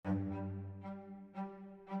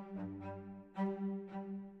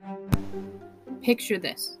Picture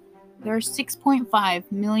this. There are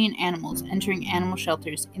 6.5 million animals entering animal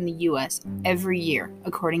shelters in the U.S. every year,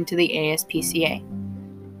 according to the ASPCA.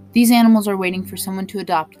 These animals are waiting for someone to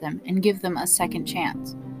adopt them and give them a second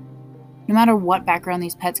chance. No matter what background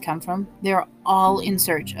these pets come from, they are all in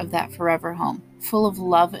search of that forever home, full of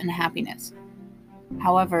love and happiness.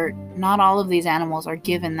 However, not all of these animals are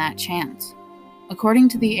given that chance. According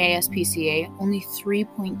to the ASPCA, only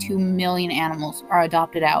 3.2 million animals are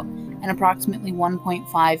adopted out, and approximately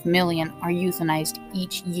 1.5 million are euthanized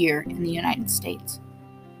each year in the United States.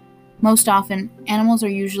 Most often, animals are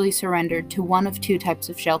usually surrendered to one of two types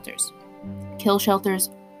of shelters: kill shelters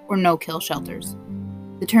or no-kill shelters.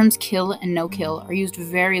 The terms kill and no-kill are used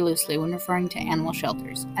very loosely when referring to animal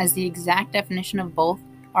shelters, as the exact definition of both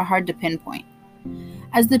are hard to pinpoint.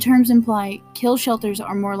 As the terms imply, kill shelters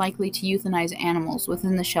are more likely to euthanize animals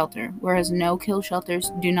within the shelter, whereas no-kill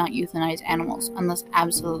shelters do not euthanize animals unless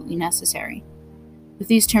absolutely necessary. With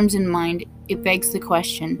these terms in mind, it begs the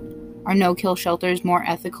question, are no-kill shelters more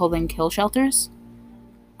ethical than kill shelters?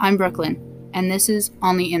 I'm Brooklyn, and this is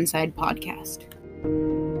On the Inside Podcast.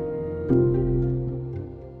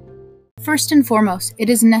 First and foremost, it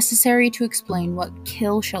is necessary to explain what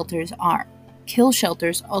kill shelters are. Kill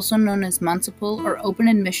shelters, also known as municipal or open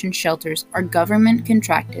admission shelters, are government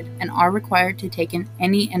contracted and are required to take in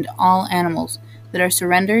any and all animals that are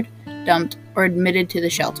surrendered, dumped, or admitted to the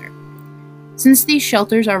shelter. Since these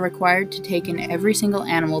shelters are required to take in every single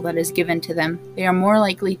animal that is given to them, they are more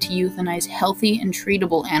likely to euthanize healthy and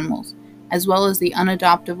treatable animals, as well as the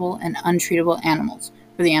unadoptable and untreatable animals,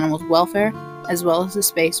 for the animal's welfare, as well as the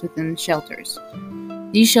space within the shelters.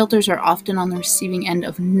 These shelters are often on the receiving end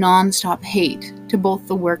of non-stop hate to both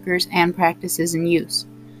the workers and practices in use.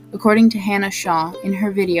 According to Hannah Shaw, in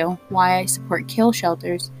her video, Why I Support Kill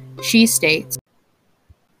Shelters, she states,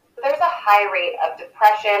 "There's a high rate of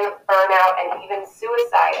depression, burnout, and even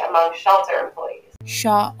suicide among shelter employees."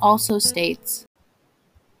 Shaw also states,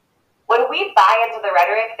 "When we buy into the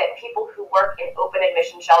rhetoric that people who work in open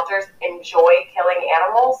admission shelters enjoy killing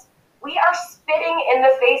animals, we are spitting in the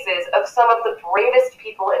faces of some of the bravest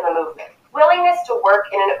people in the movement. Willingness to work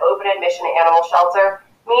in an open admission animal shelter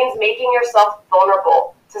means making yourself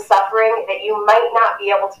vulnerable to suffering that you might not be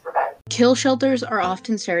able to prevent." Kill shelters are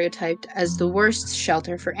often stereotyped as the worst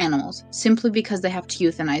shelter for animals, simply because they have to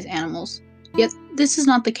euthanize animals. Yet, this is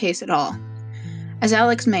not the case at all. As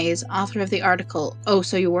Alex Mays, author of the article, "Oh,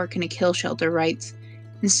 So You Work in a Kill Shelter," writes,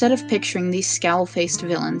 instead of picturing these scowl-faced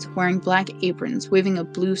villains wearing black aprons waving a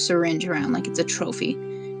blue syringe around like it's a trophy,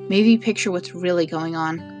 maybe picture what's really going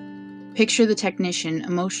on. Picture the technician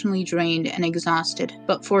emotionally drained and exhausted,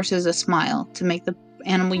 but forces a smile to make the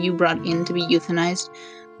animal you brought in to be euthanized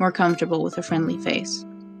more comfortable with a friendly face.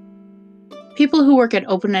 People who work at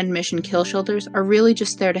open admission kill shelters are really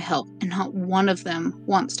just there to help, and not one of them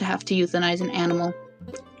wants to have to euthanize an animal.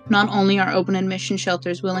 Not only are open admission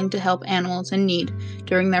shelters willing to help animals in need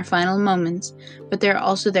during their final moments, but they are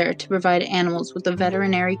also there to provide animals with the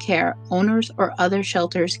veterinary care owners or other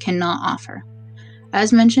shelters cannot offer.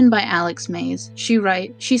 As mentioned by Alex Mays,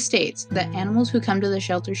 she states that animals who come to the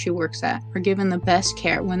shelter she works at are given the best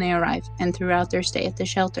care when they arrive and throughout their stay at the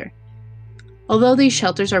shelter. Although these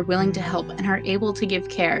shelters are willing to help and are able to give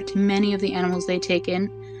care to many of the animals they take in,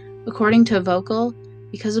 according to Vocal,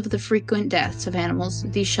 because of the frequent deaths of animals,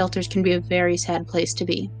 these shelters can be a very sad place to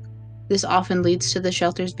be. This often leads to the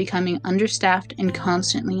shelters becoming understaffed and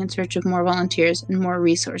constantly in search of more volunteers and more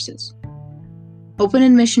resources. Open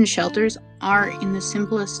admission shelters are, in the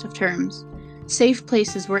simplest of terms, safe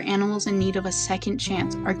places where animals in need of a second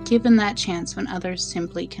chance are given that chance when others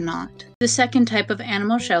simply cannot. The second type of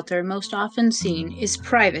animal shelter most often seen is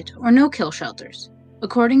private or no-kill shelters.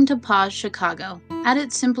 According to Paws Chicago, at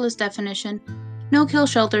its simplest definition, no-kill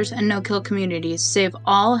shelters and no-kill communities save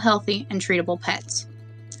all healthy and treatable pets.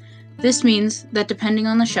 This means that depending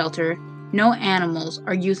on the shelter, no animals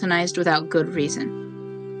are euthanized without good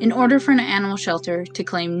reason. In order for an animal shelter to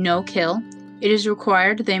claim no-kill, it is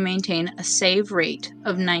required they maintain a save rate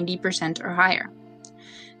of 90% or higher.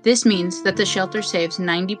 This means that the shelter saves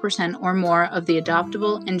 90% or more of the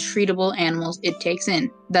adoptable and treatable animals it takes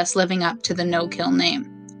in, thus living up to the no-kill name.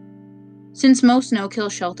 Since most no-kill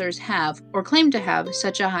shelters have, or claim to have,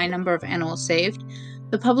 such a high number of animals saved,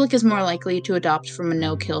 the public is more likely to adopt from a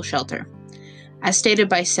no-kill shelter. As stated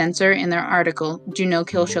by Censor in their article, "Do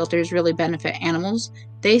no-kill shelters really benefit animals?"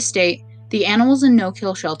 they state, "The animals in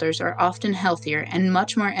no-kill shelters are often healthier and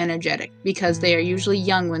much more energetic because they are usually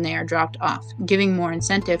young when they are dropped off, giving more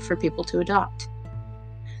incentive for people to adopt."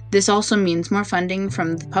 This also means more funding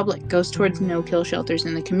from the public goes towards no-kill shelters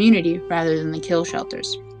in the community rather than the kill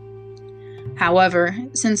shelters. However,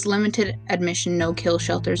 since limited admission no-kill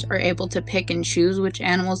shelters are able to pick and choose which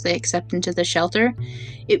animals they accept into the shelter,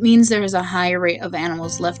 it means there is a higher rate of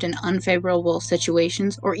animals left in unfavorable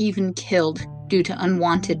situations or even killed due to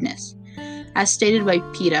unwantedness. As stated by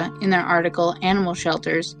PETA in their article Animal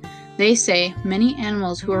Shelters, they say many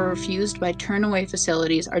animals who are refused by turn-away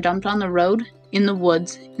facilities are dumped on the road, in the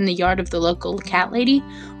woods, in the yard of the local cat lady,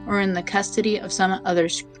 or in the custody of some other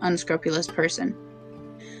unscrupulous person.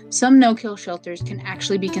 Some no-kill shelters can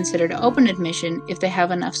actually be considered open admission if they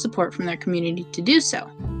have enough support from their community to do so,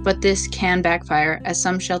 but this can backfire as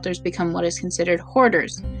some shelters become what is considered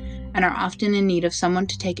hoarders and are often in need of someone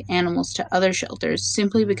to take animals to other shelters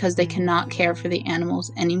simply because they cannot care for the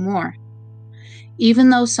animals anymore. Even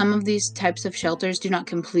though some of these types of shelters do not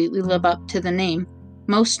completely live up to the name,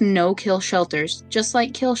 most no-kill shelters, just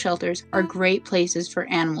like kill shelters, are great places for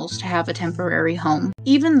animals to have a temporary home.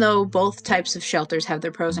 Even though both types of shelters have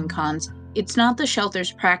their pros and cons, it's not the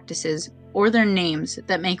shelter's practices or their names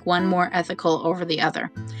that make one more ethical over the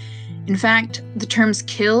other. In fact, the terms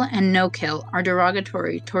kill and no-kill are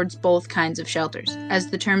derogatory towards both kinds of shelters, as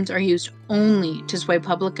the terms are used only to sway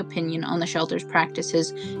public opinion on the shelter's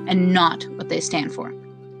practices and not what they stand for.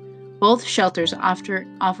 Both shelters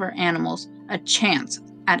offer animals a chance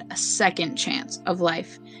at a second chance of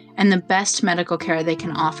life and the best medical care they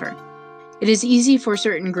can offer. It is easy for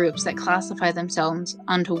certain groups that classify themselves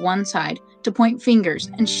onto one side to point fingers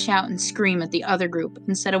and shout and scream at the other group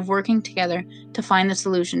instead of working together to find a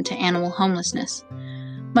solution to animal homelessness.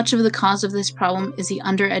 Much of the cause of this problem is the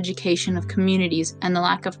undereducation of communities and the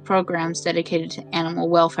lack of programs dedicated to animal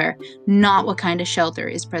welfare, not what kind of shelter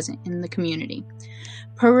is present in the community.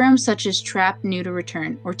 Programs such as Trap Neuter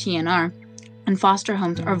Return, or TNR, and foster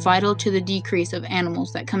homes are vital to the decrease of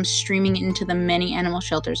animals that come streaming into the many animal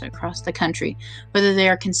shelters across the country, whether they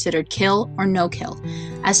are considered kill or no-kill.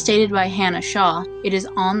 As stated by Hannah Shaw, it is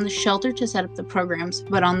on the shelter to set up the programs,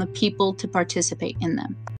 but on the people to participate in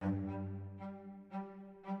them.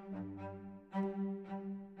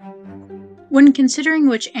 When considering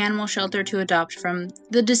which animal shelter to adopt from,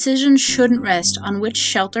 the decision shouldn't rest on which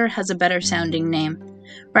shelter has a better sounding name.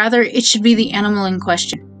 Rather, it should be the animal in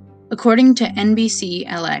question. According to NBC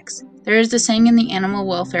LX, there is a saying in the animal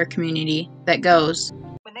welfare community that goes,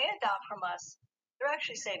 "When they adopt from us, they're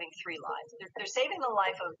actually saving 3 lives. They're saving the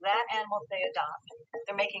life of that animal they adopt.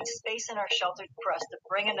 They're making space in our shelter for us to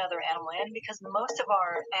bring another animal in, because most of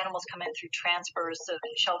our animals come in through transfers to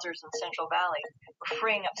shelters in Central Valley. We're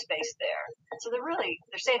freeing up space there. So they're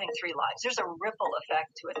saving 3 lives. There's a ripple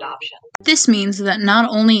effect to adoption." This means that not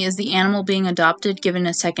only is the animal being adopted given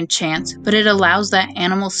a second chance, but it allows that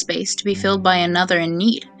animal's space to be filled by another in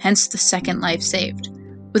need, hence the second life saved.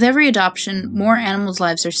 With every adoption, more animals'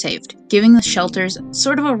 lives are saved, giving the shelters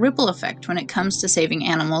sort of a ripple effect when it comes to saving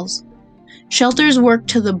animals. Shelters work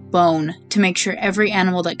to the bone to make sure every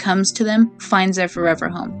animal that comes to them finds their forever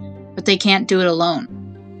home, but they can't do it alone.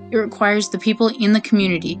 It requires the people in the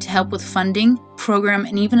community to help with funding, program,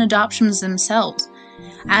 and even adoptions themselves.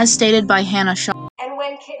 As stated by Hannah Shaw, and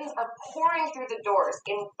when kittens are pouring through the doors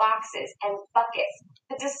in boxes and buckets,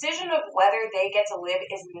 the decision of whether they get to live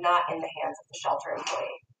is not in the hands of the shelter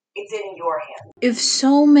employee. It's in your hands. If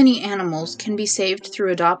so many animals can be saved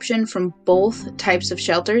through adoption from both types of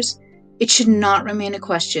shelters, it should not remain a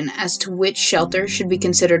question as to which shelter should be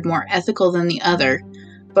considered more ethical than the other,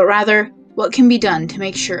 but rather what can be done to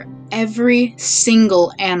make sure every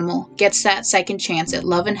single animal gets that second chance at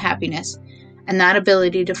love and happiness and that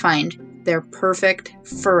ability to find their perfect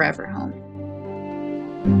forever home.